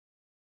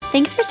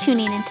Thanks for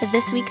tuning into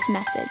this week's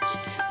message.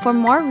 For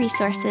more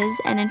resources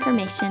and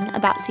information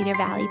about Cedar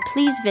Valley,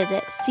 please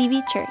visit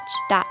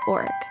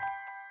cvchurch.org.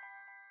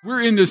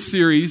 We're in this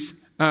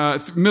series,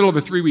 middle of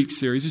a 3-week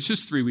series. It's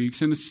just 3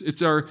 weeks, and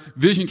it's our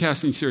vision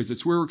casting series.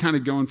 It's where we're kind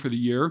of going for the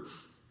year.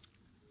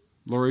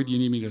 Lori, do you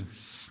need me to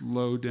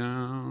slow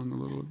down a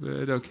little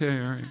bit?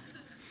 Okay, all right.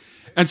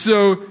 And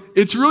so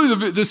it's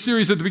really the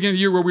series at the beginning of the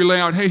year where we lay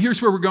out, hey, here's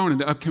where we're going in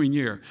the upcoming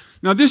year.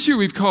 Now, this year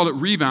we've called it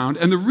Rebound,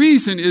 and the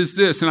reason is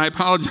this, and I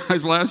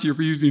apologize last year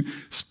for using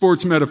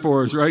sports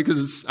metaphors, right?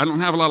 Because I don't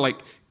have a lot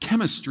of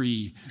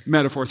chemistry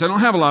metaphors. I don't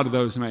have a lot of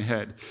those in my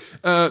head.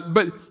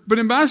 But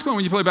in basketball,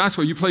 when you play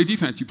basketball, you play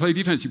defense, you play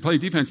defense, you play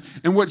defense.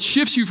 And what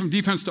shifts you from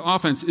defense to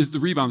offense is the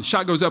rebound. The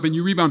shot goes up and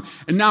you rebound,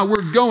 and now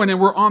we're going and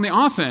we're on the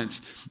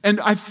offense. And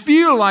I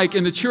feel like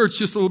in the church,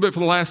 just a little bit for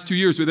the last 2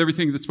 years with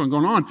everything that's been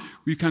going on,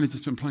 we've kind of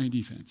just been playing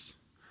defense.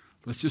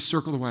 Let's just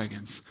circle the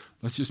wagons.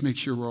 Let's just make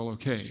sure we're all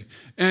okay.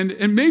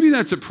 And maybe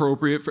that's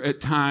appropriate at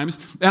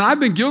times. And I've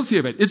been guilty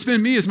of it. It's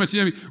been me as much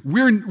as anything.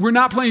 We're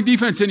not playing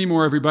defense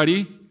anymore,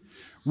 everybody.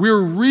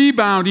 We're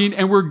rebounding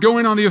and we're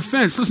going on the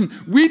offense. Listen,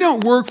 we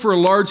don't work for a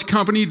large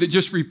company that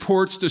just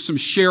reports to some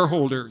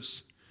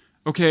shareholders,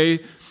 okay?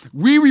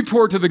 We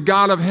report to the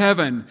God of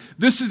heaven.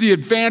 This is the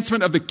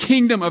advancement of the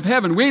kingdom of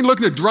heaven. We ain't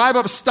looking to drive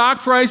up stock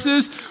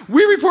prices.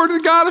 We report to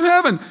the God of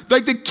heaven.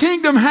 Like the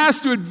kingdom has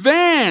to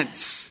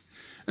advance.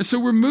 And so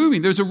we're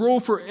moving. There's a role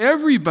for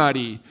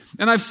everybody.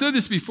 And I've said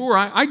this before.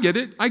 I get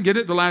it. I get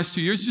it. The last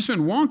 2 years, it's just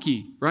been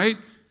wonky, right?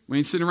 We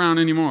ain't sitting around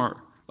anymore.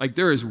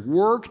 There is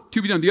work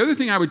to be done. The other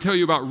thing I would tell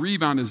you about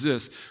rebound is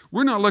this.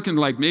 We're not looking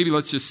maybe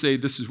let's just say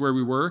this is where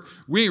we were.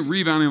 We ain't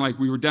rebounding like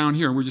we were down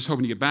here and we're just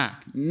hoping to get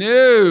back.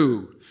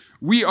 No.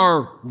 We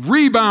are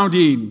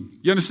rebounding.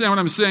 You understand what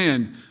I'm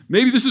saying?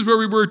 Maybe this is where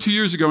we were 2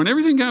 years ago, and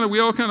everything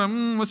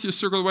let's just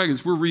circle the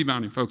wagons. We're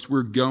rebounding, folks.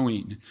 We're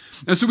going.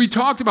 And so we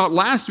talked about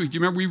last week. Do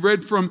you remember we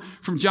read from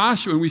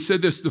Joshua, and we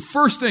said this. The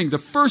first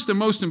and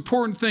most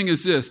important thing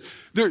is this.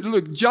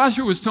 Look,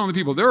 Joshua was telling the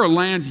people, there are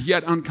lands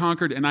yet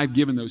unconquered, and I've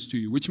given those to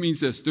you, which means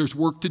this. There's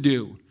work to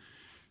do.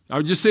 I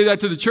would just say that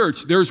to the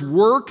church. There's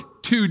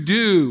work to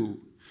do.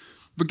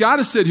 But God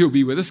has said he'll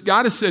be with us.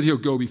 God has said he'll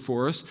go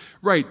before us.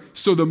 Right.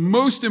 So the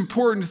most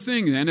important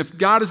thing then, if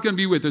God is going to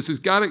be with us,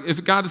 if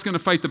God is going to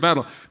fight the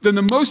battle, then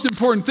the most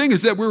important thing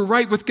is that we're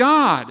right with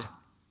God.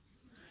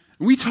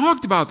 And we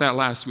talked about that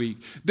last week,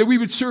 that we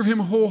would serve him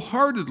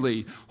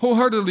wholeheartedly.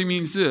 Wholeheartedly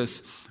means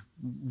this.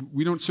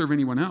 We don't serve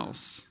anyone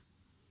else.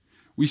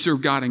 We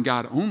serve God and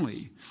God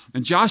only.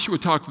 And Joshua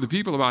talked to the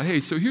people about, hey,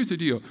 so here's the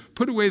deal.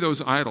 Put away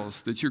those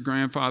idols that your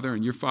grandfather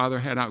and your father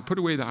had out. Put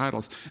away the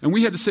idols. And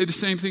we had to say the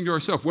same thing to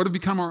ourselves. What have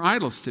become our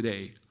idols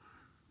today?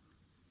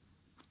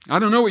 I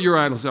don't know what your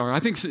idols are. I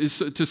think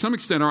to some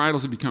extent our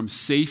idols have become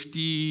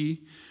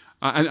safety.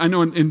 I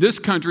know in this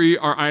country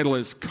our idol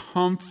is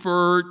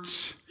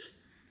comfort,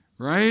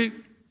 right?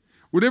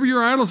 Whatever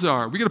your idols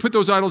are, we got to put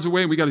those idols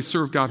away and we got to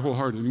serve God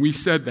wholeheartedly. And we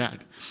said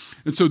that.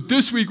 And so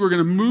this week we're going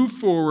to move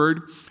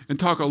forward and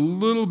talk a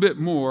little bit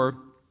more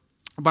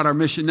about our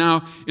mission.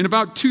 Now, in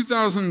about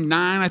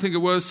 2009, I think it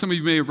was, some of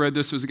you may have read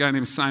this, there was a guy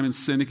named Simon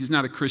Sinek. He's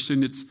not a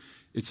Christian.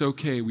 It's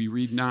okay. We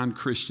read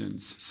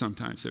non-Christians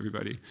sometimes,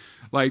 everybody.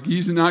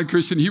 He's a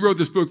non-Christian. He wrote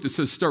this book that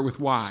says, start with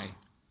why,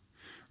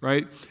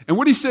 right? And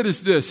what he said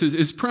is this,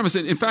 his premise,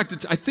 and in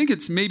fact, I think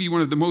it's maybe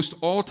one of the most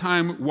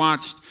all-time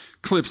watched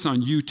clips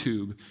on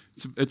YouTube.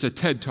 It's a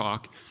TED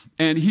Talk.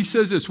 And he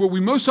says this, what we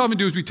most often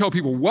do is we tell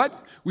people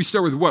what, we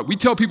start with what. We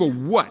tell people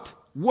what.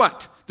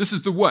 This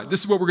is the what.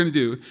 This is what we're going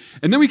to do.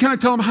 And then we kind of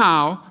tell them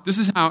how. This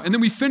is how. And then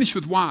we finish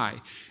with why.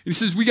 And he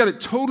says, we got it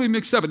totally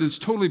mixed up. It's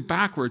totally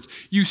backwards.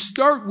 You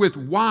start with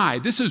why.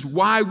 This is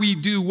why we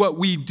do what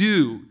we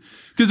do.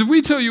 Because if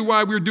we tell you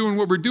why we're doing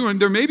what we're doing,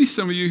 there may be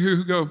some of you here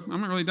who go,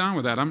 I'm not really down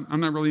with that. I'm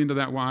not really into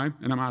that why,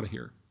 and I'm out of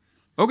here.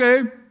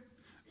 Okay.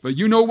 But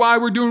you know why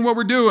we're doing what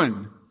we're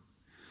doing.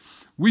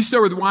 We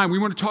start with why, and we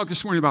want to talk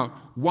this morning about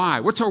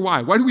why. What's our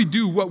why? Why do we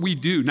do what we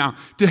do? Now,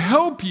 to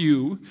help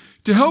you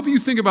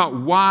think about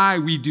why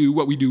we do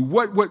what we do,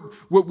 what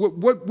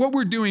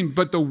we're doing,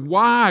 but the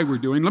why we're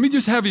doing, let me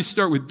just have you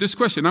start with this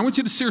question. I want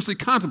you to seriously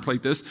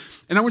contemplate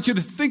this, and I want you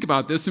to think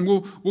about this, and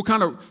we'll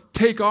kind of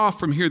take off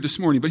from here this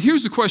morning. But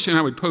here's the question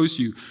I would pose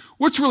to you.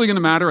 What's really going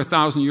to matter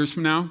 1,000 years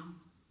from now?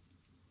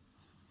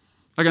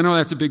 I know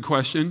that's a big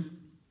question,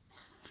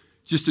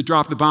 just to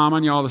drop the bomb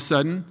on you all of a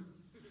sudden.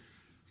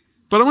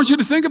 But I want you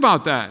to think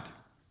about that.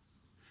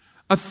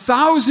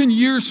 1,000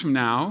 years from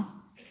now,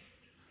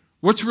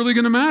 what's really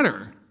going to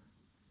matter?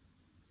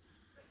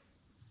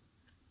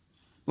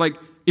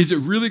 Is it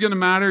really going to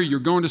matter you're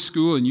going to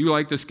school and you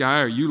like this guy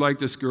or you like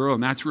this girl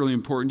and that's really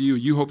important to you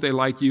and you hope they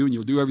like you and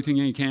you'll do everything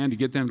you can to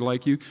get them to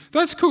like you?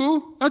 That's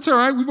cool. That's all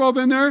right. We've all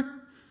been there.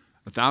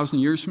 1,000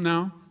 years from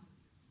now?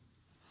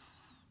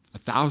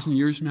 1,000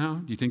 years from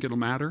now? Do you think it'll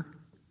matter?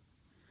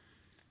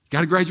 Got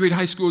to graduate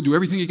high school, do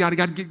everything you got to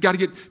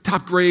get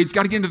top grades,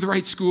 got to get into the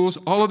right schools.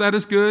 All of that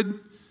is good.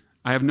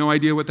 I have no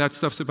idea what that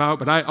stuff's about,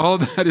 but all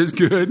of that is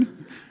good,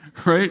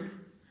 right?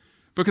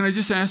 But can I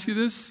just ask you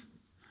this?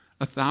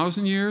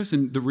 1,000 years?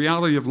 And the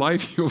reality of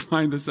life, you'll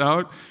find this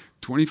out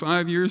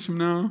 25 years from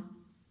now,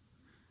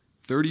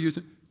 30 years.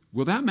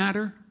 Will that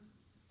matter?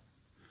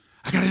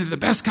 I got into the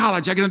best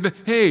college.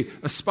 Hey,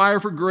 aspire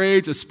for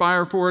grades,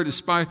 aspire for it,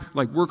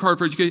 work hard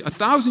for education.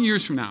 1,000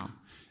 years from now,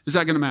 is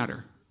that going to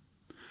matter?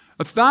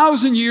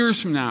 1,000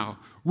 years from now,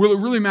 will it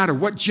really matter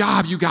what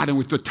job you got in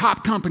with the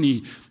top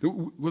company?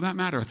 Will that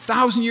matter?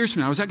 1,000 years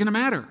from now, is that going to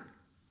matter?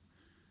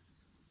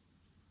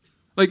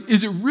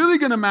 Is it really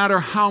going to matter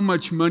how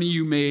much money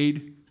you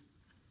made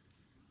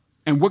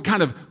and what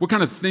kind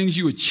of things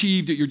you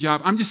achieved at your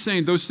job? I'm just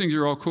saying those things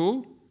are all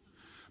cool,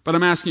 but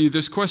I'm asking you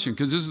this question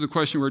because this is the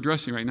question we're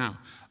addressing right now.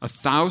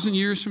 1,000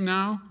 years from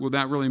now, will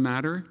that really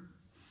matter?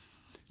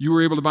 You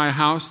were able to buy a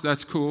house,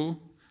 that's cool.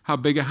 How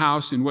big a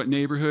house, in what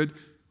neighborhood?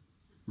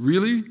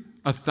 Really?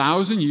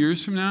 1,000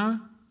 years from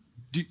now?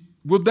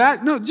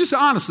 Just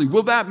honestly,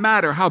 will that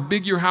matter how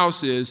big your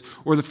house is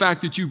or the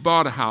fact that you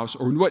bought a house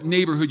or in what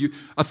neighborhood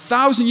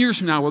 1,000 years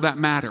from now, will that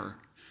matter?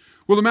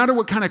 Will it matter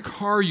what kind of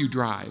car you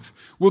drive?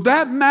 Will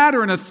that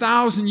matter in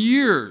 1,000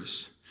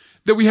 years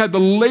that we had the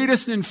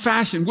latest in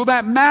fashion? Will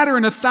that matter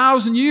in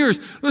 1,000 years?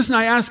 Listen,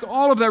 I ask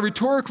all of that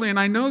rhetorically, and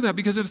I know that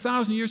because in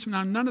 1,000 years from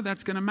now, none of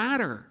that's going to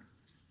matter.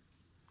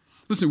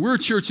 Listen, we're a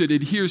church that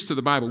adheres to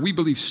the Bible. We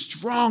believe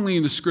strongly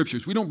in the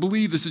Scriptures. We don't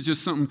believe this is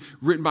just something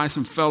written by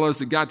some fellas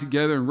that got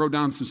together and wrote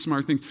down some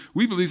smart things.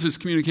 We believe this is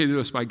communicated to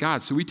us by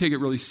God, so we take it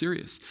really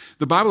serious.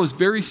 The Bible is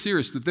very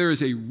serious that there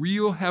is a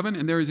real heaven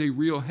and there is a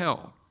real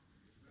hell.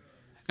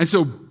 And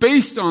so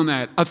based on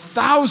that,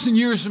 1,000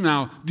 years from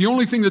now, the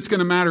only thing that's going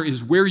to matter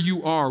is where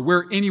you are,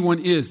 where anyone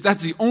is.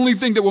 That's the only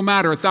thing that will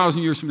matter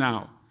 1,000 years from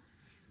now.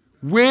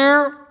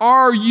 Where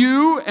are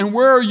you and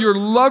where are your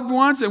loved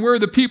ones and where are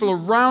the people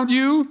around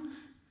you?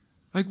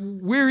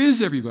 Where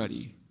is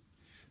everybody?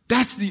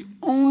 That's the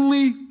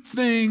only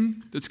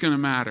thing that's going to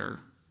matter.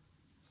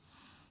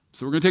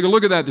 So we're going to take a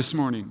look at that this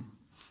morning.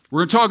 We're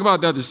going to talk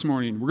about that this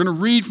morning. We're going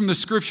to read from the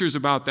Scriptures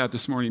about that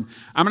this morning.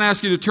 I'm going to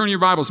ask you to turn your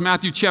Bibles,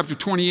 Matthew chapter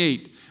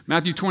 28.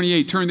 Matthew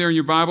 28, turn there in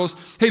your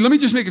Bibles. Hey, let me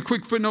just make a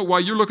quick footnote while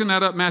you're looking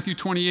that up, Matthew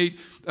 28.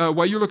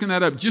 While you're looking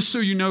that up, just so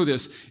you know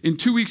this, in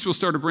 2 weeks we'll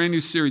start a brand new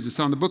series. It's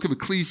on the book of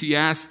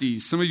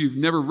Ecclesiastes. Some of you have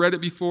never read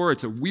it before.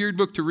 It's a weird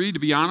book to read, to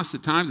be honest.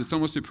 At times it's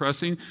almost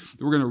depressing.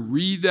 We're going to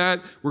read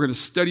that. We're going to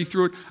study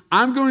through it.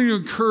 I'm going to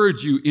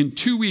encourage you in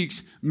 2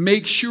 weeks,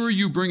 make sure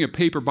you bring a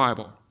paper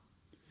Bible.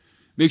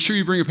 Make sure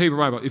you bring a paper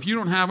Bible. If you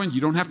don't have one, you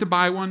don't have to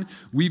buy one.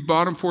 We've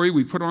bought them for you.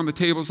 We put them on the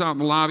tables out in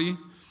the lobby,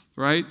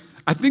 right?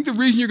 I think the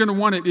reason you're going to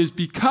want it is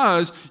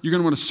because you're going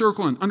to want to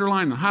circle and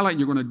underline and highlight, and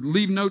you're going to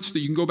leave notes that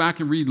you can go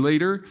back and read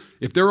later.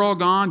 If they're all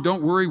gone,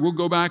 don't worry. We'll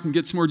go back and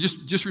get some more.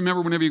 Just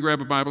remember, whenever you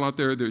grab a Bible out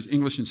there, there's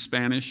English and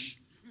Spanish,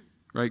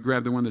 right?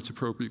 Grab the one that's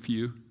appropriate for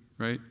you,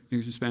 right?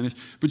 English and Spanish.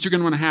 But you're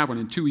going to want to have one.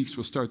 In 2 weeks,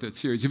 we'll start that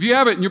series. If you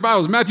have it in your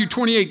Bibles, Matthew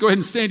 28, go ahead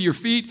and stand to your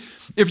feet.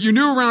 If you're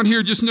new around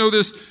here, just know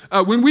this.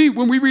 When we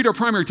read our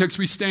primary text,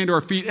 we stand to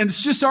our feet, and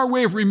it's just our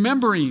way of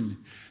remembering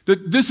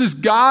that this is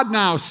God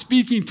now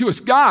speaking to us.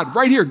 God,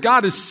 right here,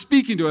 God is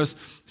speaking to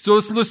us. So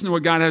let's listen to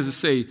what God has to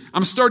say.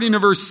 I'm starting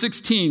in verse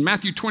 16.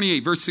 Matthew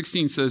 28, verse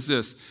 16 says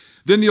this.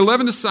 Then the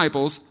 11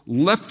 disciples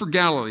left for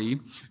Galilee,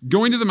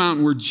 going to the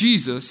mountain where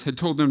Jesus had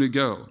told them to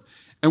go.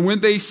 And when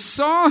they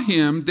saw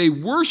him, they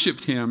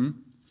worshiped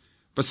him,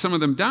 but some of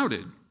them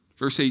doubted.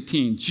 Verse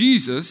 18,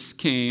 Jesus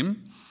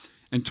came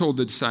and told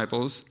the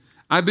disciples,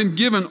 I've been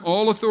given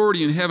all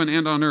authority in heaven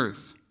and on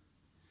earth.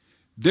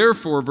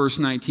 Therefore, verse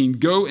 19,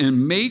 go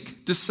and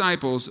make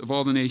disciples of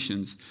all the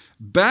nations,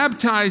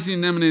 baptizing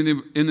them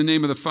in the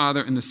name of the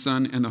Father and the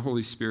Son and the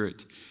Holy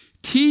Spirit.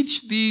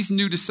 Teach these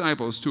new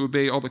disciples to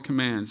obey all the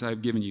commands I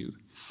have given you.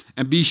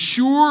 And be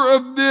sure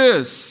of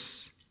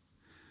this,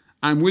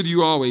 I'm with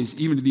you always,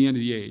 even to the end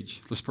of the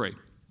age. Let's pray.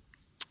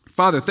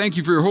 Father, thank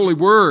you for your holy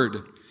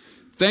word.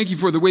 Thank you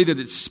for the way that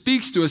it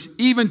speaks to us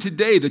even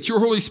today, that your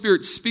Holy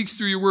Spirit speaks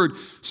through your word.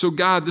 So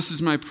God, this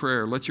is my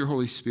prayer. Let your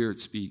Holy Spirit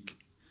speak.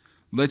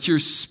 Let your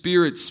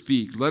Spirit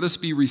speak. Let us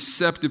be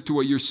receptive to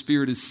what your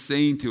Spirit is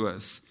saying to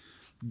us.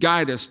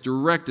 Guide us,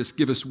 direct us,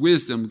 give us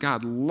wisdom.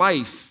 God,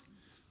 life.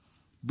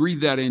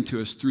 Breathe that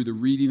into us through the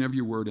reading of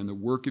your word and the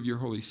work of your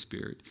Holy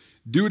Spirit.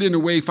 Do it in a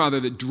way,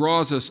 Father, that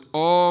draws us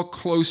all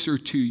closer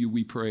to you,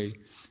 we pray.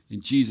 In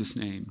Jesus'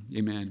 name,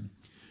 amen.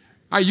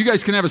 All right, you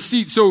guys can have a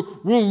seat. So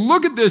we'll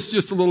look at this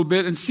just a little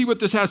bit and see what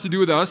this has to do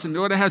with us and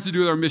what it has to do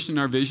with our mission and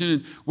our vision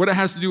and what it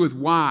has to do with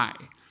why.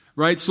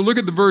 Right? So look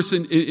at the verse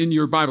in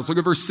your Bibles. Look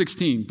at verse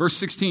 16. Verse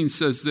 16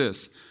 says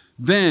this.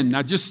 Then,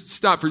 now just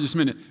stop for just a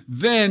minute.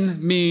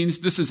 Then means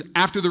this is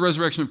after the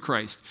resurrection of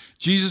Christ.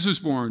 Jesus was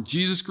born.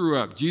 Jesus grew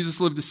up.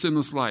 Jesus lived a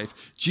sinless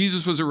life.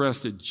 Jesus was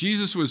arrested.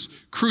 Jesus was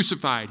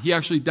crucified. He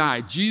actually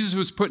died. Jesus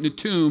was put in a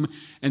tomb,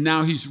 and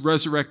now he's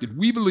resurrected.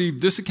 We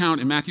believe this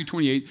account in Matthew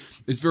 28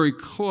 is very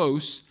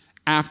close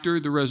after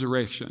the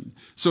resurrection.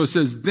 So it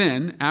says,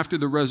 then, after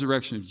the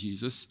resurrection of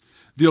Jesus,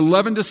 the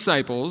 11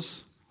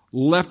 disciples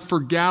left for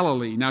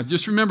Galilee. Now,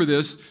 just remember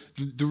this.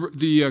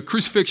 The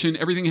crucifixion,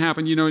 everything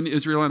happened, in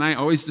Israel, and I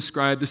always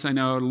describe this, I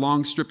know, a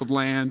long strip of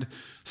land.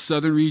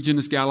 Southern region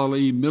is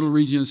Galilee, middle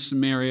region is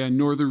Samaria,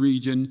 northern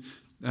region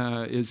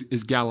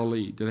is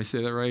Galilee. Did I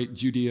say that right?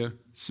 Judea,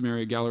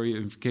 Samaria, Galilee,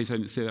 in case I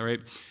didn't say that right.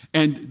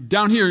 And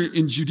down here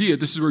in Judea,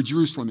 this is where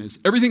Jerusalem is.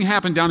 Everything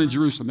happened down in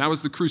Jerusalem. That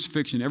was the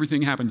crucifixion.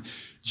 Everything happened.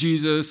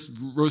 Jesus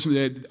rose from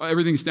the dead.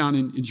 Everything's down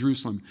in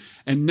Jerusalem.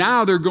 And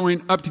now they're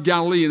going up to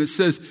Galilee, and it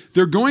says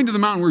they're going to the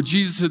mountain where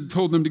Jesus had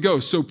told them to go.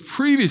 So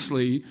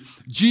previously,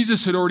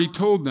 Jesus had already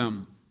told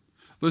them,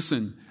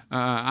 listen,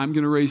 I'm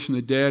going to raise from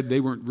the dead. They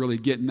weren't really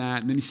getting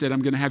that. And then he said,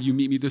 I'm going to have you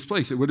meet me at this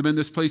place. It would have been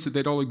this place that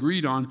they'd all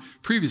agreed on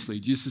previously.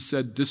 Jesus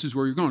said, this is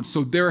where you're going.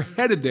 So they're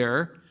headed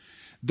there.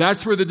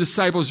 That's where the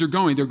disciples are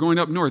going. They're going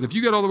up north. If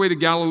you got all the way to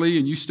Galilee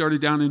and you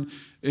started down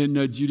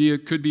in Judea,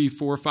 it could be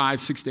 4,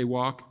 5, 6 day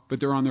walk, but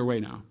they're on their way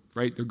now,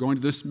 right? They're going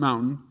to this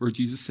mountain where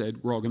Jesus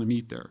said, we're all going to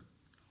meet there.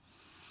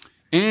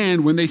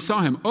 And when they saw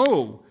him,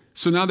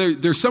 so now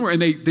they're somewhere,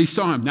 and they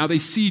saw him. Now they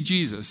see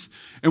Jesus.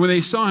 And when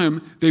they saw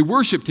him, they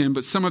worshiped him,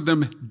 but some of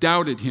them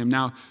doubted him.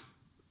 Now,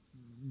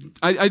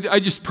 I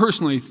just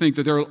personally think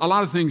that there are a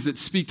lot of things that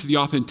speak to the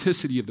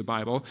authenticity of the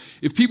Bible.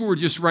 If people were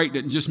just writing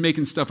it and just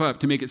making stuff up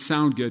to make it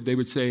sound good, they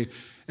would say,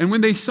 and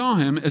when they saw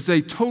him, as they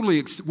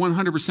totally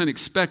 100%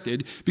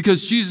 expected,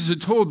 because Jesus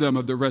had told them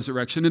of the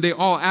resurrection, and they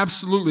all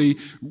absolutely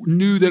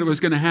knew that it was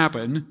going to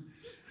happen,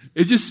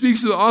 it just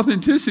speaks to the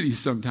authenticity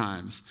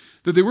sometimes,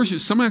 that they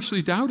worshiped. Some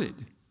actually doubted.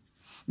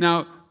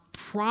 Now,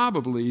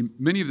 probably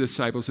many of the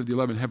disciples of the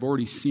 11 have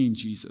already seen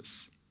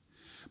Jesus.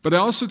 But I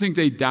also think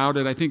they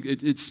doubted. I think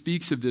it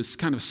speaks of this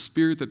kind of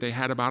spirit that they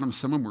had about them.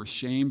 Some of them were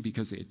ashamed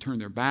because they had turned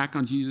their back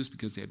on Jesus,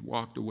 because they had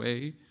walked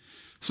away.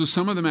 So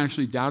some of them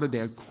actually doubted. They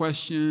had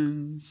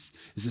questions.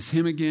 Is this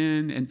him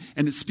again?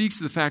 And it speaks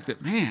to the fact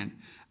that, man,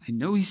 I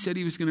know he said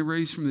he was going to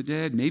raise from the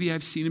dead. Maybe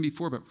I've seen him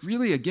before, but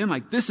really, again,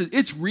 like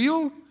it's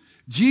real?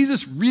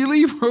 Jesus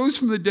really rose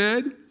from the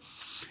dead?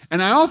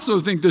 And I also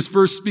think this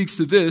verse speaks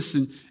to this,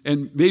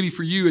 and maybe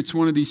for you it's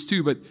one of these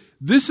two, but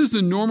this is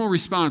the normal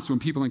response when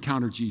people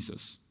encounter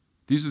Jesus.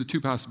 These are the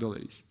two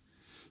possibilities.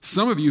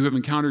 Some of you have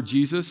encountered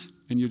Jesus,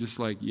 and you're just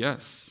like,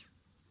 yes,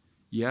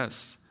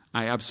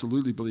 I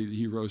absolutely believe that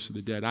he rose from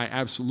the dead. I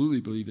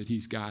absolutely believe that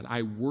he's God.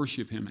 I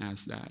worship him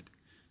as that.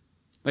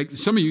 Like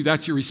some of you,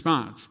 that's your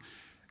response.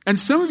 And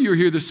some of you are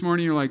here this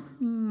morning, you're like,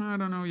 I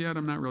don't know yet.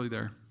 I'm not really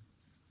there.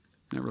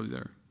 Not really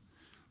there.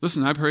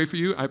 Listen, I pray for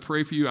you.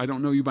 I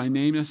don't know you by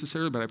name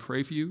necessarily, but I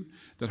pray for you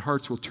that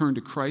hearts will turn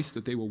to Christ,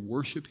 that they will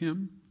worship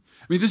him.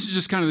 I mean, this is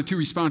just kind of the two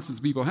responses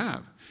people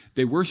have.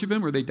 They worship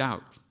him or they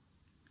doubt,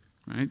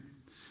 right?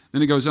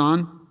 Then it goes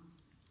on,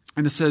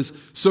 and it says,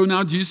 so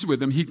now Jesus is with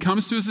them. He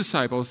comes to his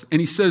disciples,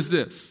 and he says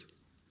this.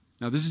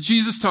 Now, this is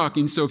Jesus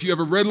talking, so if you have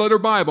a red letter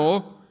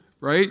Bible,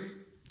 right,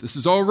 this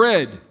is all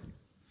red.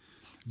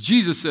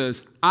 Jesus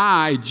says,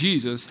 I,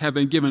 Jesus, have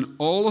been given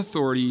all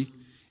authority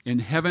in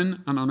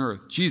heaven and on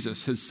earth.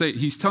 Jesus,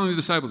 he's telling the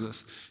disciples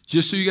this.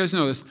 Just so you guys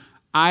know this,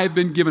 I've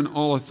been given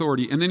all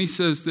authority. And then he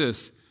says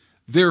this,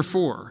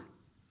 therefore.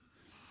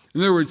 In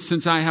other words,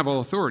 since I have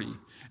all authority.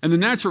 And the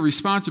natural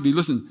response would be,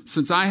 listen,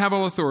 since I have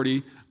all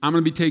authority, I'm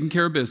going to be taking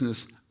care of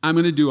business. I'm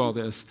going to do all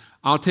this.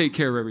 I'll take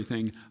care of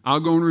everything.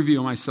 I'll go and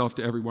reveal myself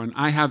to everyone.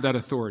 I have that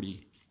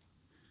authority.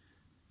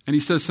 And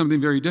he says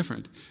something very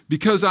different.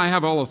 Because I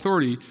have all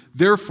authority,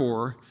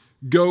 therefore,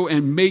 go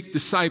and make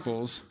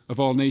disciples of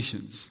all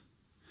nations.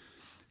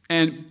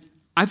 And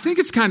I think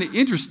it's kind of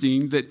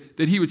interesting that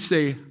he would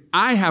say,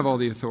 I have all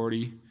the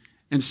authority,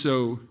 and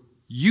so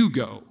you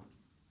go.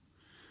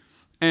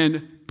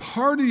 And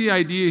part of the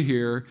idea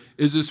here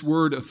is this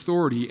word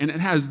authority, and it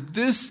has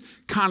this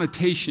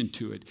connotation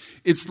to it.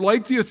 It's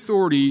like the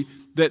authority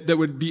that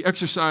would be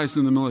exercised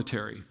in the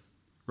military,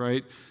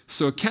 right?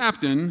 So a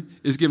captain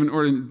is given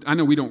order. I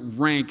know we don't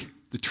rank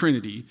the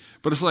Trinity,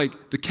 but it's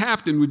like the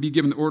captain would be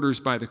given orders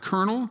by the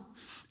colonel,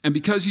 and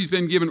because he's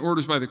been given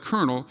orders by the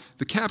colonel,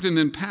 the captain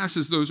then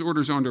passes those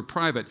orders on to a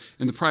private,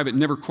 and the private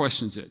never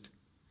questions it,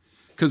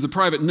 because the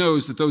private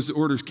knows that those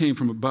orders came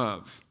from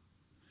above.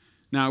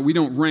 Now, we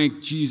don't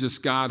rank Jesus,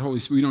 God, Holy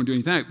Spirit. We don't do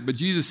anything. But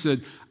Jesus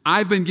said,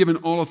 I've been given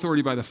all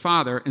authority by the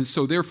Father, and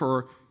so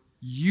therefore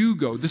you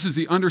go. This is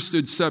the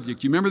understood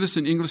subject. You remember this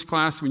in English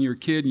class when you were a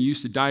kid and you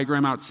used to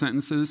diagram out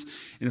sentences?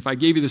 And if I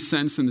gave you the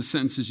sentence and the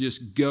sentence is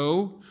just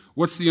go,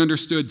 what's the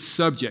understood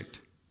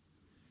subject?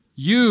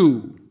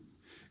 You.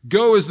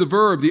 Go is the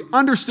verb. The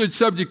understood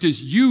subject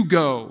is you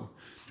go.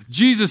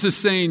 Jesus is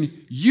saying,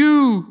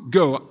 you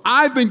go.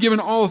 I've been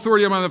given all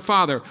authority by the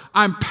Father.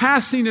 I'm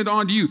passing it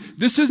on to you.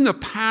 This isn't a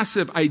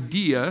passive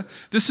idea.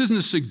 This isn't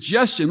a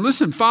suggestion.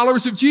 Listen,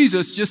 followers of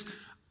Jesus,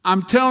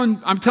 I'm telling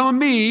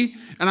me,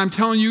 and I'm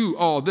telling you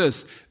all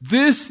this.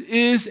 This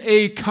is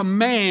a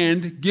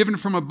command given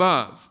from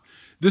above.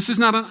 This is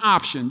not an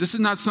option. This is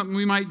not something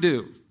we might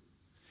do.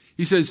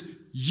 He says,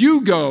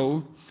 you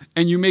go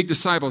and you make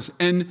disciples.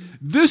 And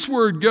this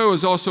word go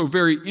is also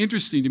very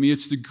interesting to me.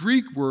 It's the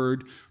Greek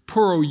word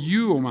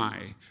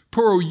poreuomai.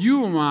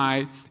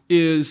 Poreuomai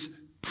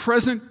is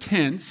present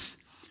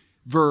tense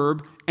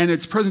verb, and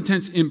it's present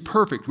tense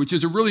imperfect, which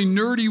is a really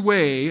nerdy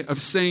way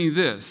of saying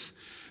this,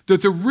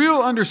 that the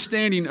real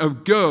understanding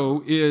of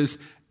go is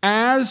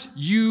as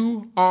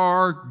you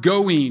are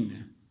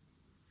going.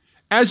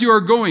 As you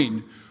are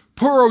going.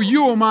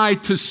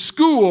 Poreuomai to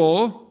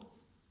school,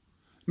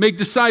 make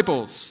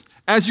disciples.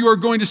 As you are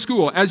going to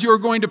school, as you are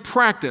going to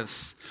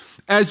practice,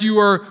 as you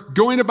are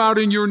going about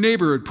in your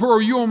neighborhood,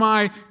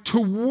 poreuomai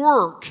to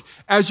work.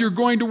 As you're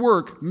going to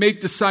work, make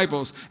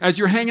disciples. As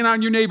you're hanging out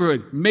in your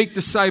neighborhood, make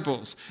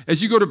disciples.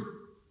 As you go to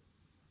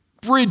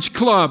bridge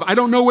club, I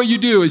don't know what you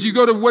do. As you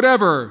go to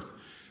whatever,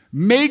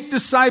 make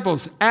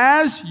disciples.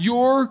 As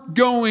you're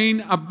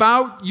going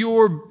about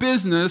your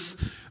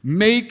business,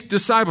 make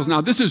disciples.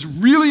 Now, this is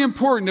really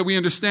important that we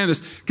understand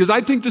this because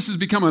I think this has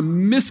become a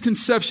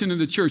misconception in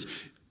the church.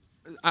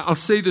 I'll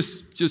say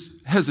this just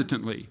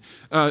hesitantly.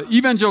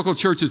 Evangelical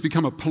church has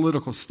become a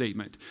political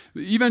statement.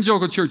 The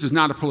evangelical church is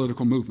not a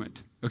political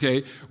movement,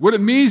 okay? What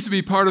it means to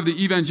be part of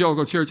the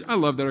evangelical church, I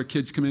love that our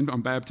kids come in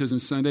on Baptism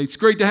Sunday. It's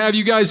great to have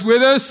you guys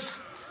with us.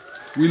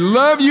 We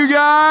love you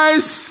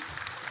guys.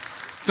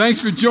 Thanks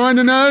for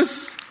joining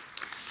us.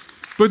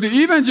 But the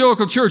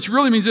evangelical church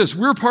really means this.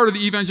 We're part of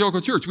the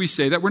evangelical church. We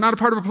say that. We're not a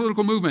part of a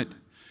political movement.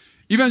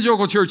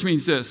 Evangelical church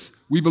means this.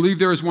 We believe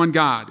there is one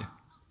God.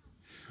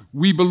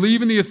 We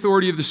believe in the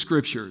authority of the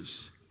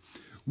Scriptures.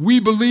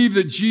 We believe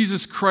that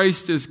Jesus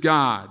Christ is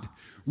God.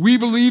 We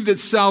believe that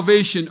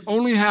salvation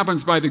only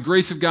happens by the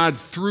grace of God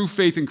through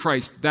faith in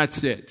Christ.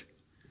 That's it.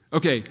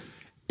 Okay,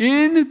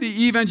 in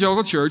the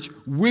evangelical church,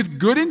 with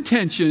good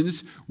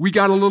intentions, we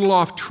got a little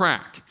off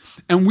track.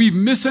 And we've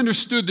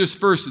misunderstood this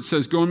verse that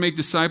says, go and make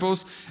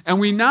disciples.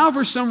 And we now,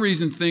 for some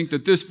reason, think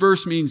that this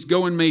verse means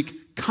go and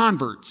make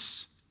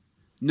converts.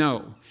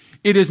 No.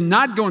 It is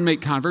not go and make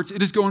converts.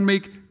 It is go and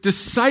make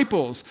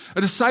disciples.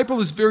 A disciple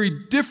is very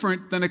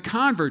different than a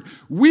convert.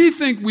 We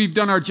think we've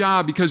done our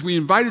job because we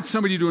invited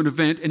somebody to an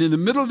event, and in the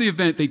middle of the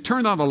event, they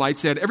turned on the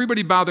lights, they had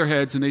everybody bow their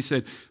heads, and they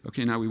said,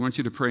 okay, now we want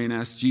you to pray and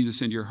ask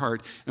Jesus into your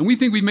heart. And we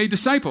think we've made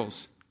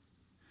disciples.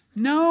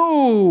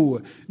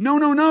 No.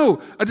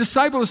 A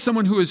disciple is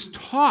someone who is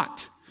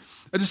taught.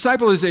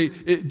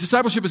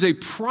 Discipleship is a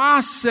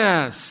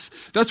process.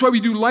 That's why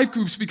we do life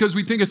groups, because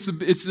we think it's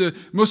the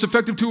most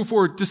effective tool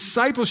for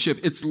discipleship.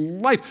 It's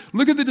life.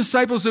 Look at the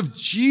disciples of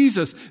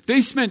Jesus. They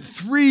spent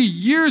 3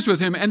 years with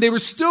him, and they were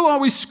still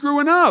always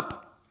screwing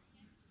up.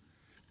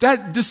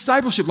 That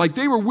discipleship, like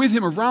they were with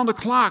him around the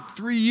clock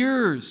 3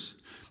 years.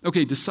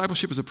 Okay,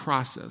 discipleship is a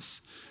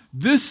process.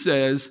 This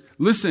says,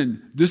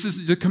 listen, this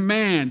is the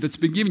command that's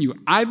been given you.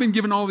 I've been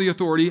given all the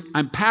authority.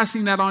 I'm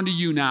passing that on to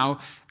you now.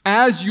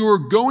 As you're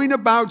going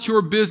about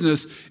your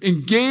business,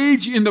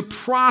 engage in the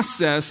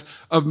process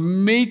of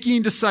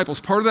making disciples.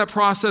 Part of that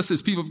process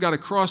is people have got to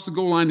cross the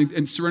goal line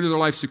and surrender their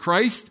lives to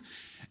Christ.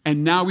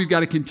 And now we've got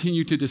to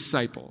continue to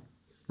disciple,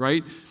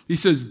 right? He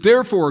says,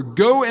 therefore,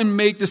 go and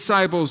make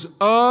disciples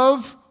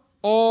of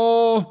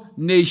all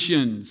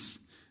nations.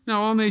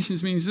 Now, all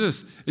nations means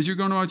this. As you're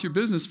going about your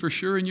business, for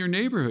sure in your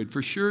neighborhood,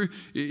 for sure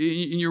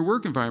in your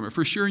work environment,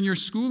 for sure in your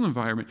school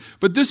environment.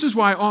 But this is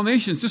why all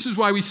nations, this is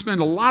why we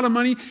spend a lot of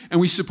money and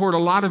we support a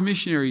lot of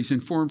missionaries in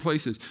foreign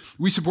places.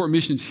 We support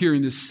missions here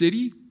in this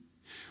city.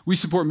 We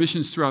support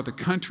missions throughout the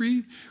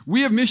country.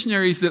 We have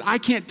missionaries that I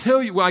can't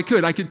tell you, well, I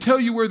could tell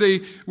you where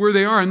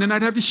they are, and then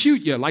I'd have to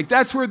shoot you. Like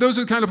those are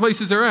the kind of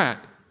places they're at.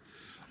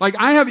 Like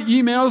I have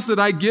emails that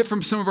I get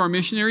from some of our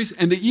missionaries,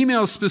 and the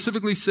emails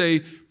specifically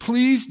say,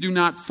 please do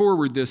not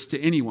forward this to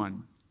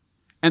anyone.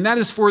 And that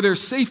is for their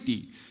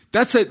safety.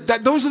 Those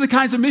are the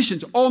kinds of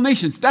missions, all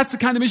nations. That's the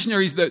kind of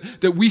missionaries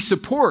that we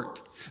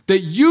support,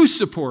 that you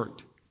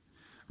support,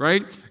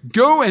 right?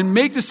 Go and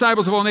make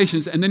disciples of all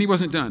nations. And then he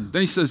wasn't done.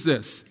 Then he says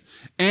this,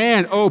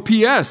 and,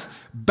 P.S.,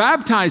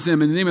 baptize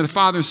them in the name of the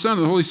Father, and Son,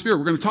 and the Holy Spirit.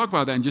 We're going to talk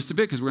about that in just a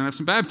bit because we're going to have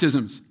some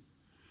baptisms.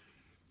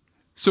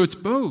 So it's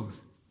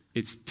both.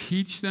 It's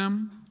teach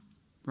them,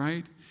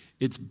 right?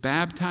 It's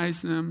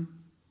baptize them.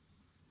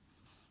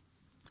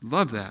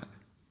 Love that.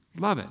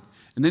 Love it.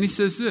 And then he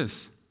says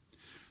this.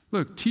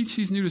 Look, teach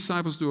these new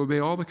disciples to obey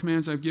all the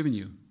commands I've given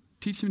you.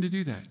 Teach them to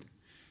do that.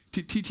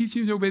 Teach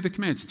them to obey the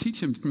commands. Teach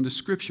them from the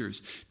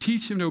Scriptures.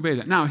 Teach them to obey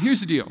that. Now, here's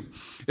the deal.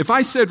 If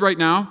I said right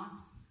now,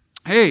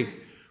 hey,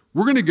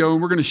 we're going to go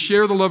and we're going to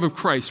share the love of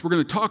Christ. We're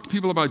going to talk to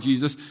people about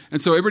Jesus.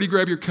 And so everybody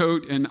grab your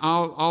coat and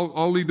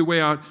I'll lead the way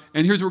out.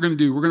 And here's what we're going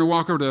to do. We're going to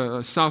walk over to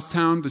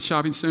Southtown, the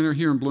shopping center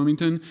here in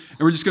Bloomington, and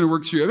we're just going to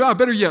work through it.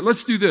 Better yet,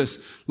 let's do this.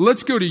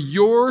 Let's go to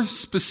your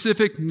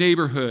specific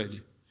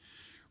neighborhood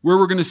where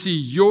we're going to see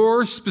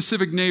your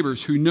specific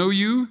neighbors who know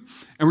you,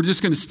 and we're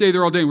just going to stay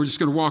there all day and we're just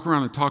going to walk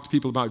around and talk to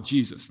people about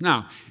Jesus.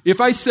 Now,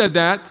 if I said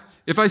that,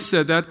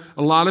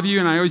 a lot of you,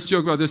 and I always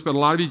joke about this, but a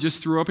lot of you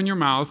just threw up in your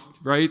mouth,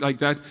 right? Like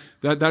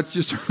that's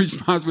just a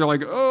response. We're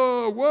like,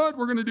 oh, what?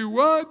 We're going to do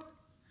what?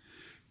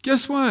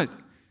 Guess what?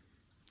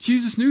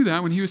 Jesus knew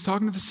that when he was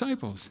talking to the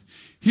disciples.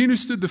 He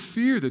understood the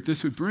fear that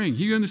this would bring.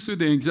 He understood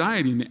the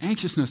anxiety and the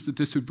anxiousness that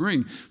this would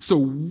bring. So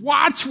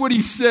watch what he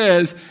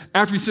says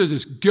after he says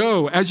this.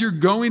 Go. As you're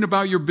going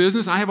about your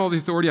business, I have all the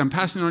authority. I'm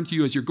passing it on to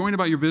you. As you're going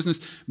about your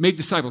business, make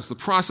disciples. The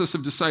process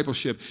of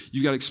discipleship.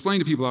 You've got to explain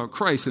to people about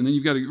Christ, and then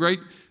you've got to, right?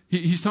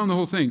 He's telling the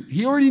whole thing.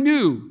 He already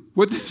knew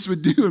what this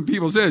would do in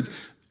people's heads.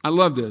 I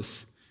love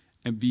this.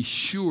 And be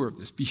sure of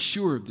this. Be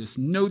sure of this.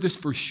 Know this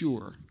for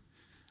sure.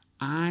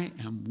 I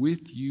am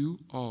with you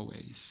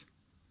always.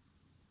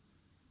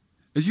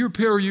 As you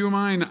prepare you and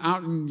mine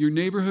out in your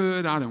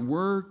neighborhood, out at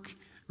work,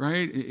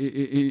 right?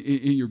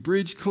 In your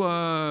bridge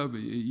club,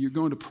 you're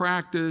going to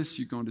practice,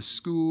 you're going to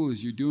school,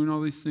 as you're doing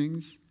all these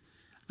things.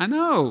 I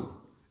know.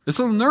 It's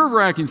a little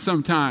nerve-wracking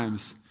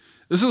sometimes.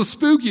 It's a little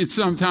spooky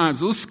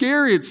sometimes, a little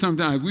scary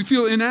sometimes. We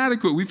feel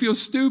inadequate. We feel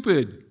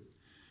stupid.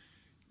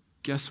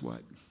 Guess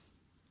what?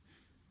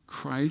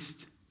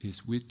 Christ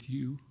is with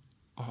you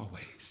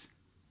always.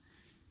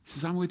 He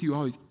says, I'm with you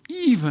always,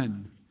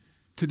 even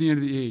to the end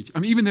of the age.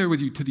 I'm even there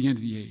with you to the end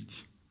of the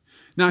age.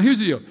 Now, here's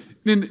the deal.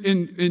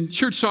 In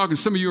church talk, and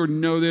some of you already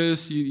know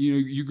this,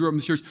 you grew up in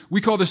the church, we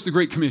call this the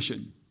Great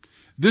Commission.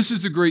 This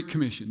is the Great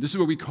Commission. This is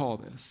what we call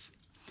this.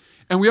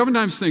 And we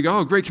oftentimes think,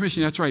 oh, Great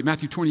Commission, that's right,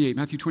 Matthew 28,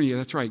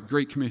 that's right,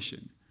 Great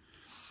Commission.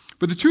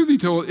 But the truth be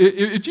told,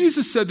 if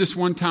Jesus said this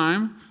one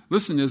time,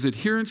 listen, as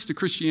adherents to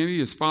Christianity,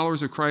 as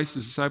followers of Christ,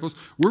 as disciples,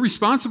 we're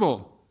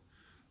responsible.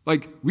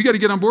 Like, we got to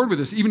get on board with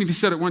this, even if he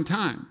said it one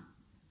time.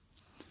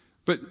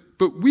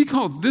 But we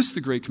call this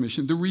the Great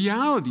Commission. The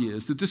reality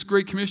is that this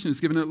Great Commission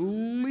is given at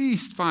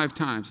least 5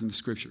 times in the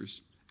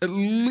Scriptures. At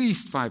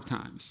least 5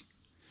 times.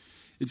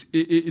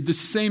 The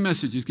same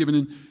message is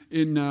given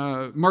in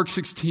Mark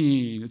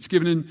 16. It's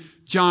given in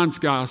John's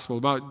Gospel,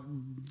 about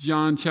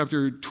John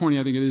chapter 20,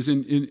 I think it is,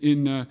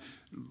 in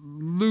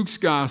Luke's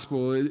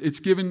Gospel. It's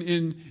given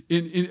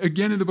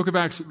again in the book of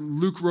Acts.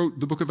 Luke wrote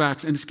the book of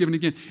Acts, and it's given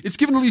again. It's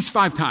given at least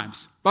 5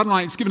 times. Bottom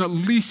line, it's given at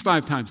least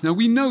 5 times. Now,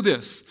 we know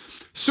this.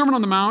 Sermon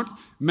on the Mount,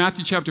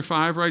 Matthew chapter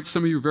 5, right?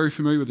 Some of you are very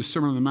familiar with the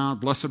Sermon on the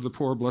Mount. Blessed are the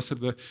poor, blessed are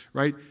the,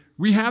 right?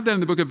 We have that in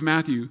the book of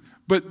Matthew.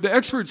 But the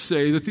experts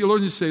say, the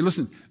theologians say,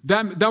 listen,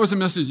 that was a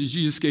message that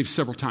Jesus gave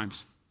several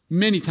times.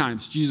 Many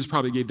times, Jesus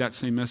probably gave that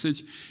same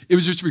message. It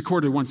was just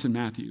recorded once in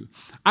Matthew.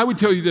 I would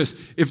tell you this.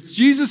 If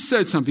Jesus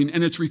said something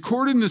and it's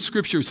recorded in the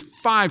Scriptures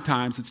 5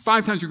 times, it's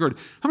 5 times recorded,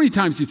 how many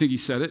times do you think he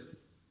said it?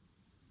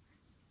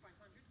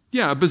 500?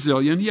 Yeah, a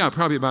bazillion. Yeah,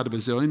 probably about a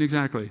bazillion,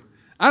 exactly.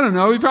 I don't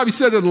know. He probably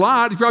said it a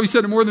lot. He probably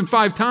said it more than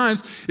 5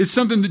 times. It's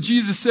something that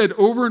Jesus said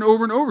over and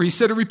over and over. He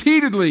said it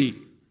repeatedly.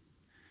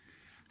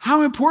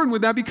 How important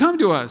would that become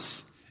to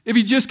us if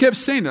he just kept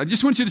saying it? I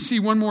just want you to see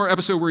one more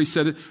episode where he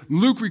said it.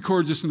 Luke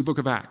records this in the book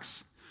of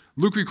Acts.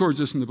 Luke records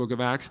this in the book of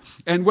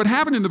Acts. And what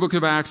happened in the book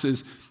of Acts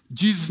is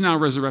Jesus is now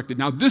resurrected.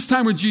 Now, this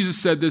time when Jesus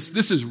said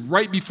this is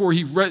right before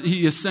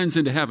he ascends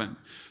into heaven.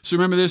 So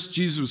remember this,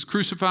 Jesus was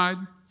crucified.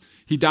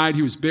 He died,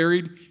 he was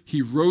buried,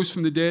 he rose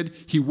from the dead.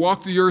 He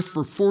walked the earth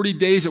for 40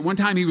 days. At one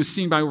time, he was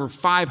seen by over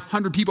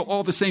 500 people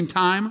all at the same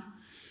time.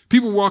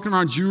 People walking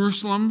around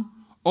Jerusalem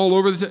all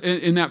over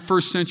in that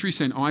first century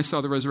saying, oh, I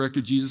saw the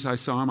resurrected Jesus, I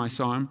saw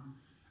him,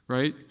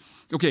 right?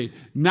 Okay,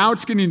 now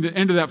it's getting to the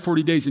end of that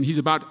 40 days and he's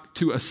about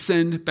to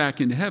ascend back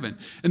into heaven.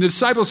 And the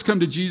disciples come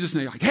to Jesus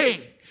and they're like,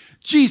 hey,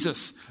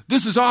 Jesus,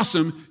 this is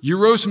awesome. You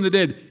rose from the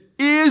dead.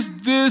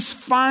 Is this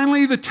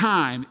finally the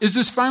time? Is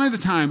this finally the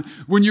time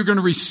when you're going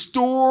to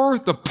restore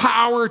the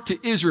power to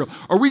Israel?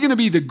 Are we going to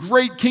be the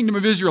great kingdom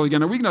of Israel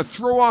again? Are we going to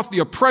throw off the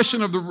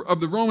oppression of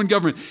the Roman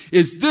government?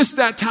 Is this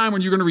that time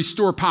when you're going to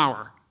restore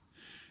power?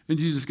 And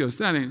Jesus goes,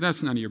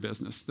 that's none of your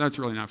business. That's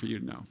really not for you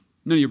to know.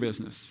 None of your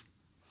business.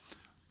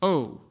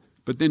 Oh,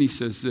 but then he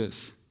says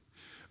this,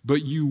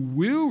 but you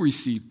will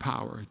receive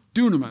power,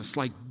 dunamis,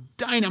 like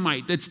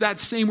dynamite. That's that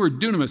same word,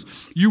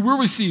 dunamis. You will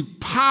receive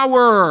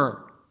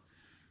power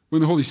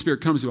when the Holy Spirit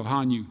comes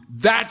upon you.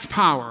 That's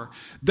power.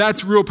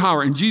 That's real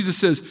power. And Jesus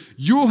says,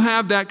 you'll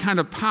have that kind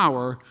of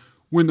power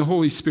when the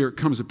Holy Spirit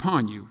comes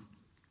upon you.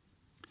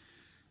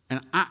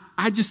 And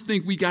I just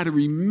think we got to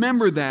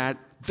remember that.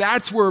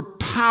 That's where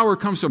power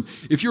comes from.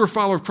 If you're a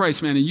follower of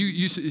Christ, man,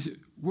 and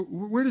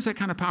where does that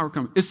kind of power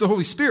come? It's the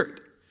Holy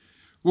Spirit.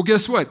 Well,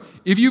 guess what?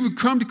 If you've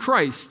come to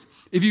Christ,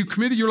 if you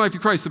committed your life to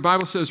Christ, the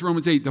Bible says,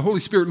 Romans 8, the Holy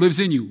Spirit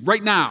lives in you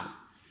right now.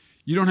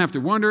 You don't have to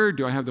wonder,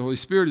 do I have the Holy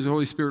Spirit? Does the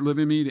Holy Spirit live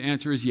in me? The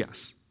answer is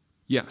yes.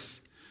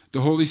 Yes.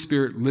 The Holy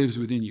Spirit lives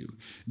within you.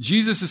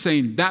 Jesus is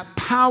saying that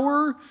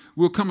power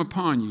will come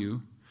upon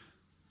you,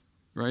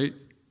 right,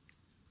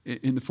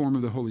 in the form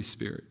of the Holy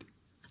Spirit.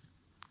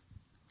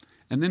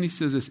 And then he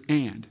says this,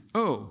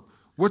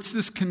 what's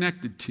this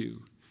connected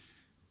to?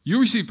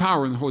 You receive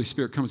power when the Holy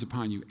Spirit comes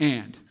upon you,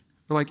 and.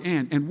 They're like,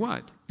 and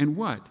what? And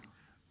what?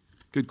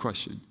 Good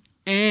question.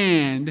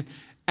 And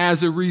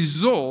as a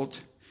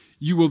result,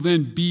 you will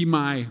then be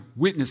my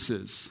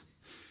witnesses.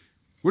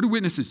 What do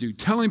witnesses do?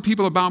 Telling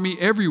people about me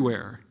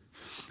everywhere.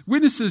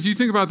 Witnesses, you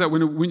think about that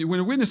when a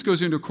witness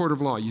goes into a court of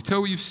law. You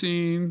tell what you've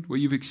seen, what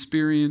you've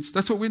experienced.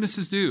 That's what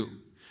witnesses do.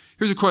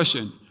 Here's a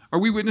question. Are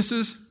we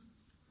witnesses?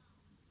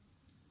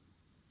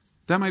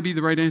 That might be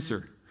the right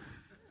answer.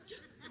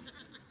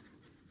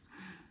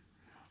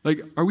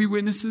 Like, are we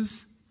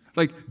witnesses?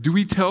 Like, do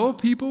we tell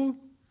people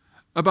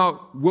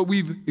about what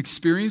we've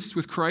experienced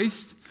with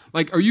Christ?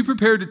 Like, are you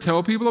prepared to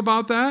tell people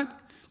about that?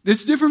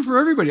 It's different for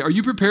everybody. Are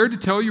you prepared to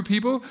tell your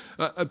people,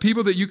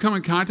 people that you come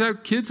in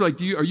contact, kids,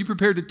 like, are you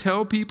prepared to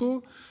tell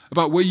people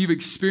about what you've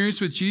experienced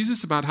with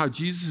Jesus, about how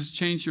Jesus has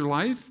changed your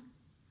life?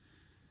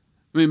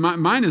 I mean,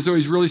 mine is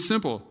always really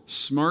simple.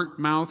 Smart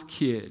mouth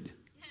kid.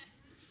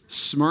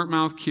 Smart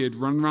mouth kid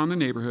running around the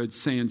neighborhood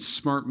saying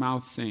smart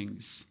mouth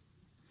things.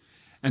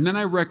 And then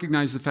I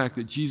recognized the fact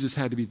that Jesus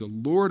had to be the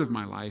Lord of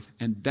my life,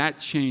 and that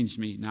changed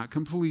me. Not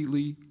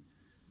completely,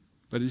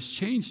 but it's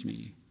changed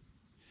me.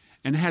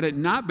 And had it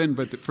not been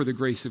but for the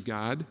grace of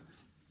God,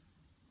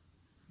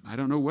 I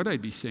don't know what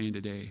I'd be saying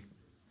today.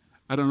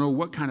 I don't know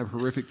what kind of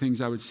horrific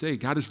things I would say.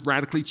 God has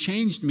radically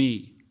changed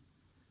me.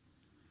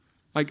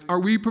 Like, are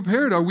we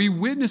prepared? Are we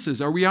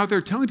witnesses? Are we out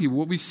there telling people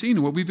what we've seen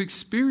and what we've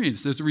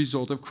experienced as a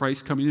result of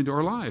Christ coming into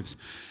our lives?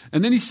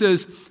 And then he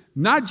says,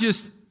 not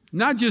just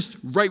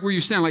right where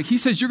you stand. Like he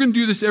says, you're going to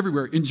do this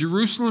everywhere. In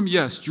Jerusalem,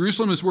 yes,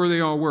 Jerusalem is where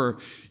they all were.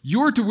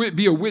 You're to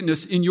be a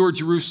witness in your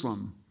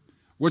Jerusalem.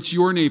 What's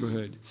your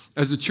neighborhood?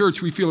 As a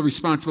church, we feel a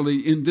responsibility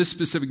in this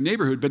specific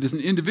neighborhood, but as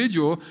an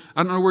individual,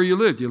 I don't know where you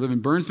live. Do you live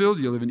in Burnsville?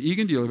 Do you live in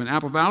Eagan? Do you live in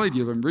Apple Valley? Do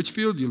you live in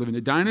Richfield? Do you live in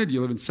Edina? Do you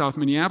live in South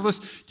Minneapolis?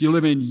 Do you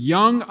live in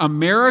Young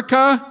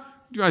America?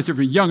 You guys live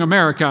in Young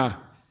America,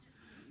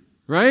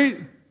 right?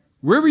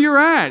 Wherever you're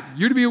at,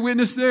 you're to be a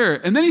witness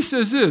there. And then he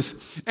says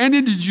this, and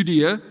into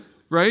Judea,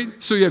 right?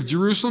 So you have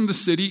Jerusalem, the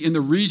city, in the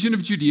region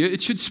of Judea.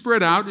 It should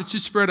spread out.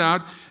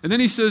 And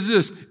then he says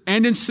this,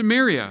 and in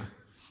Samaria.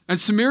 And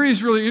Samaria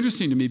is really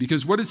interesting to me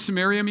because what did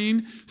Samaria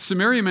mean?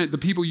 Samaria meant the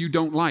people you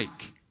don't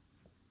like.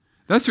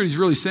 That's what he's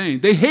really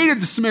saying. They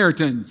hated the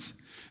Samaritans.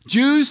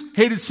 Jews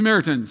hated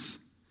Samaritans.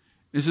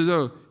 He says,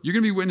 oh, you're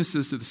going to be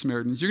witnesses to the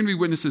Samaritans. You're going to be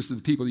witnesses to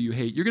the people that you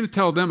hate. You're going to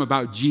tell them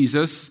about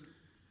Jesus.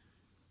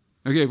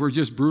 Okay, if we're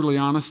just brutally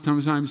honest,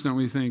 sometimes don't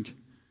we think,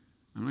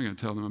 I'm not going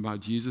to tell them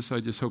about Jesus. I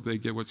just hope they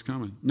get what's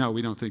coming. No,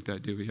 we don't think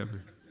that, do we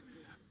ever?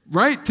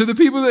 Right? To the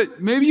people that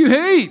maybe you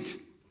hate.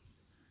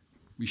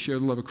 We share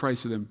the love of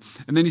Christ with them.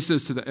 And then he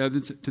says to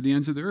the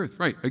ends of the earth.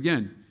 Right,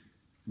 again,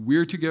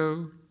 we're to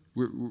go.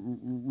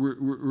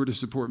 We're to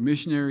support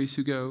missionaries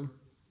who go.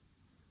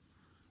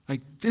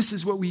 Like, this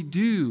is what we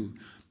do.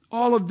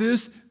 All of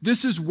this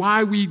is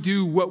why we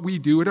do what we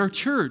do at our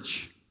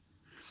church.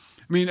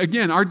 I mean,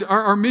 again,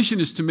 our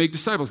mission is to make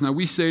disciples. Now,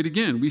 we say it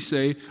again. We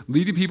say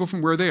leading people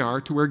from where they are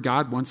to where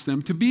God wants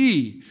them to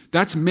be.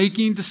 That's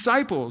making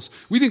disciples.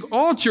 We think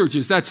all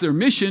churches, that's their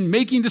mission,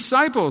 making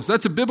disciples.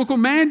 That's a biblical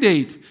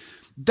mandate.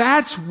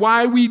 That's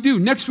why we do.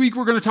 Next week,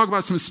 we're going to talk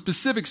about some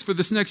specifics for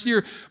this next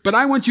year, but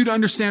I want you to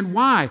understand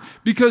why.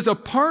 Because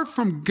apart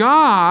from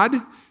God,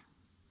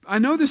 I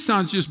know this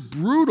sounds just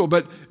brutal,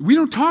 but we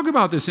don't talk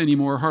about this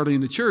anymore hardly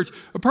in the church.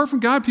 Apart from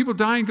God, people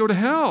die and go to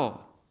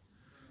hell.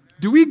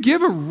 Do we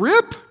give a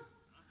rip?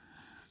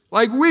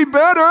 Like, we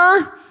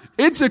better.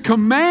 It's a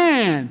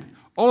command.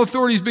 All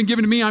authority has been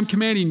given to me. I'm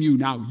commanding you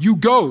now. You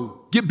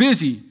go. Get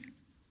busy.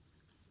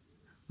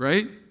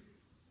 Right?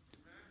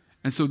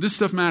 And so this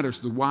stuff matters.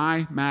 The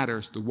why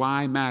matters. The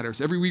why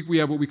matters. Every week we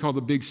have what we call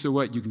the big so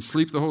what. You can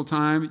sleep the whole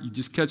time. You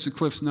just catch the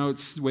Cliff's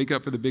Notes, wake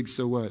up for the big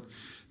so what.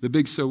 The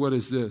big so what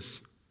is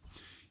this.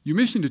 Your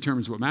mission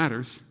determines what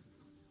matters.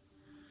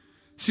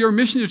 See, our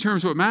mission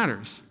determines what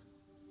matters.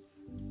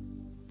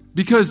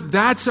 Because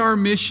that's our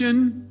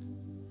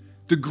mission,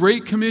 the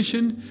Great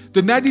Commission,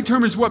 then that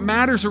determines what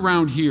matters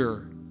around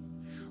here.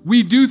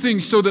 We do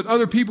things so that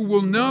other people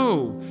will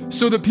know,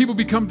 so that people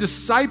become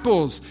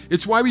disciples.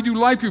 It's why we do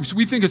life groups.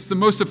 We think it's the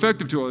most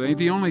effective tool. It ain't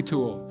the only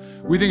tool.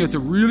 We think it's a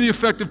really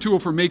effective tool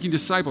for making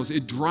disciples.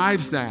 It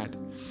drives that.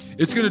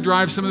 It's going to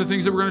drive some of the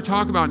things that we're going to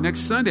talk about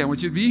next Sunday. I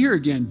want you to be here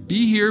again.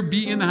 Be here,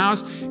 be in the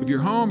house. If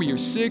you're home or you're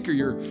sick or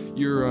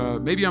you're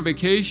maybe on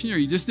vacation or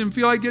you just didn't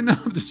feel like getting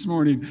up this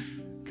morning,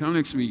 come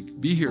next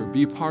week. Be here.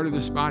 Be a part of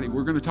this body.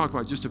 We're going to talk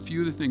about just a few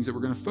of the things that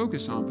we're going to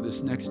focus on for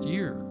this next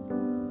year.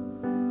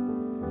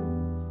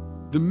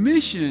 The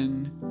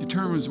mission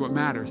determines what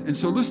matters. And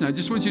so listen, I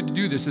just want you to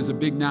do this as a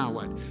big now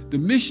what. The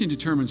mission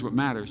determines what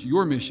matters,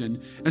 your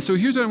mission. And so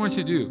here's what I want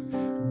you to do.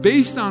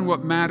 Based on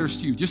what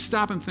matters to you, just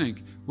stop and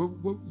think, what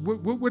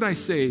would I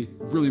say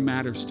really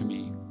matters to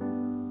me?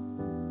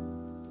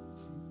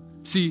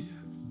 See,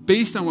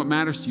 based on what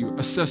matters to you,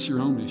 assess your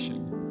own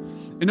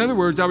mission. In other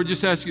words, I would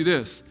just ask you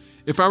this.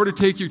 If I were to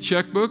take your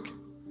checkbook,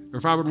 or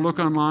if I were to look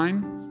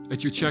online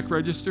at your check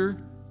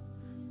register,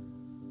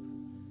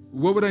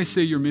 what would I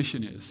say your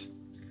mission is?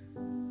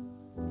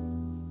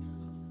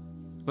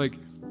 Like,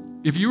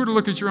 if you were to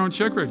look at your own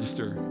check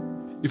register,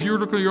 if you were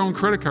to look at your own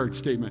credit card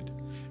statement,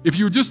 if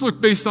you would just look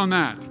based on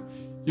that,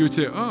 you would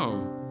say,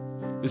 oh,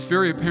 it's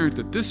very apparent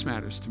that this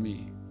matters to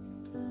me.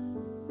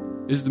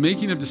 Is the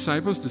making of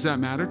disciples, does that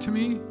matter to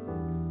me?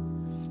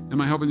 Am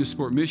I helping to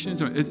support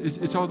missions?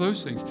 It's all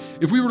those things.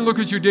 If we were to look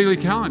at your daily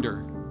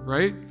calendar,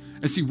 right,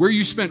 and see where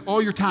you spent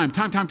all your time,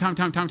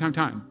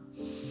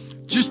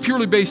 just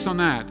purely based on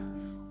that,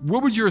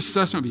 what would your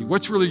assessment be?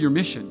 What's really your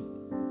mission?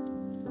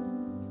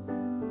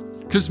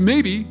 Because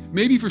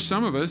maybe for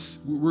some of us,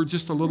 we're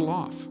just a little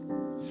off.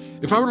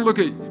 If I were to look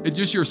at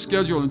just your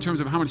schedule in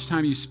terms of how much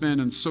time you spend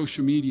on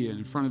social media and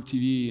in front of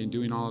TV and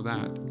doing all of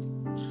that,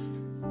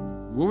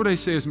 what would I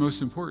say is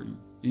most important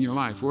in your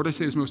life? What would I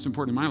say is most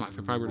important in my life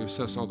if I were to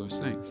assess all those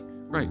things?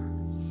 Right.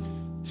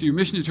 So your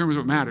mission determines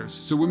what matters.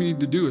 So what we need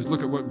to do is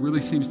look at what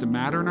really seems to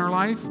matter in our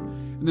life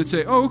and then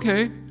say, oh,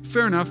 okay,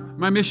 fair enough.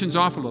 My mission's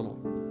off a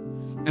little.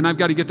 And I've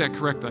got to get that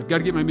corrected. I've got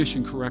to get my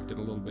mission corrected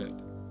a little bit.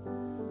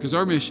 Because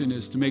our mission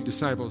is to make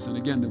disciples. And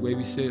again, the way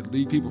we say it,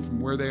 lead people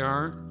from where they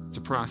are. It's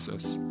a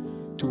process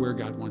to where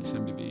God wants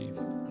them to be.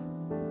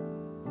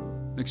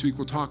 Next week,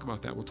 we'll talk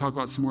about that. We'll talk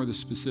about some more of the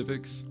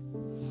specifics.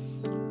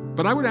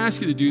 But I would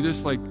ask you to do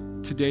this like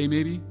today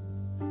maybe.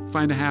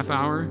 Find a half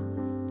hour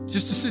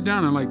just to sit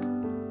down and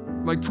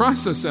like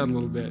process that a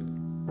little bit.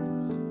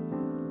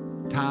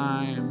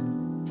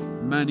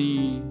 Time,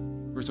 money,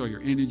 where's all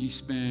your energy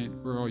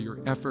spent? Where are all your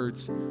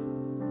efforts?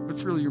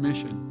 What's really your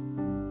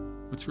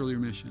mission? What's really your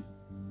mission?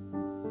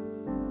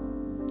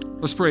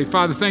 Let's pray.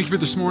 Father, thank you for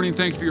this morning.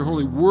 Thank you for your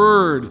holy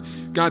word.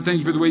 God, thank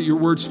you for the way your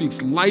word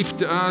speaks life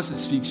to us. It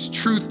speaks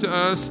truth to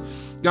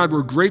us. God,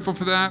 we're grateful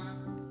for that.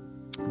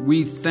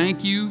 We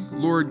thank you,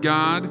 Lord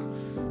God,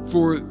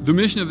 for the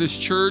mission of this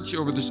church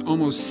over this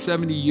almost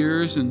 70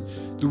 years and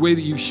the way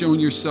that you've shown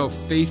yourself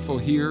faithful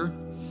here.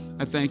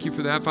 I thank you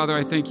for that. Father,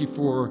 I thank you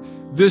for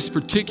this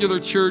particular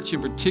church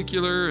in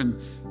particular and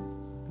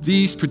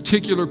these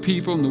particular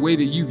people and the way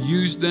that you've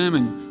used them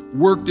and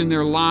worked in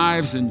their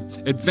lives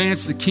and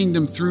advanced the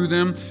kingdom through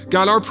them.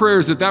 God, our prayer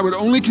is that would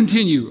only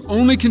continue,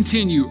 only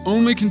continue,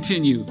 only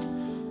continue.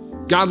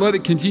 God, let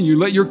it continue.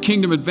 Let your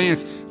kingdom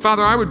advance.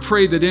 Father, I would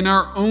pray that in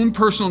our own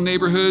personal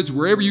neighborhoods,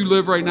 wherever you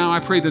live right now, I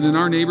pray that in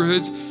our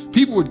neighborhoods,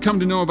 people would come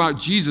to know about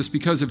Jesus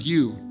because of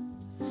you.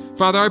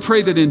 Father, I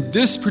pray that in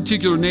this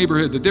particular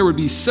neighborhood, that there would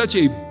be such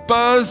a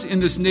buzz in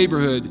this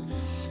neighborhood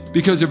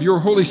because of your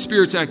Holy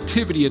Spirit's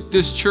activity at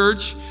this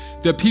church,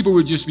 that people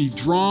would just be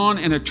drawn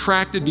and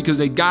attracted because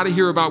they got to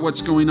hear about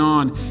what's going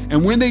on.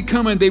 And when they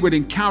come in, they would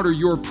encounter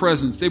your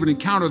presence. They would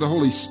encounter the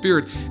Holy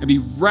Spirit and be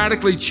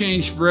radically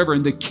changed forever.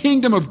 And the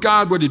kingdom of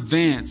God would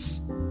advance.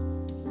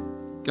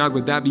 God,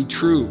 would that be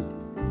true?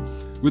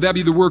 Would that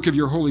be the work of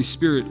your Holy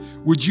Spirit?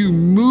 Would you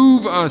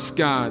move us,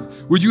 God?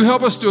 Would you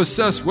help us to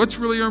assess what's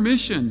really our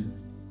mission?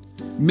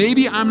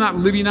 Maybe I'm not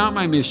living out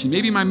my mission.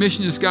 Maybe my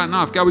mission has gotten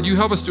off. God, would you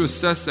help us to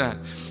assess that?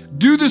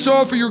 Do this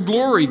all for your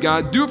glory,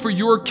 God. Do it for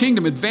your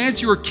kingdom.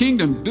 Advance your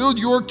kingdom. Build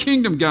your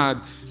kingdom,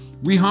 God.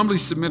 We humbly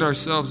submit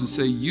ourselves and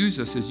say, use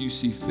us as you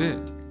see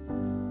fit.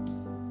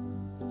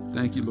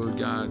 Thank you, Lord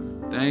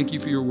God. Thank you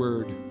for your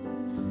word.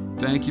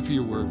 Thank you for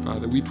your word,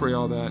 Father. We pray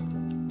all that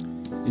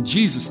in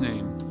Jesus'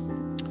 name.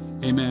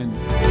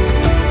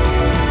 Amen.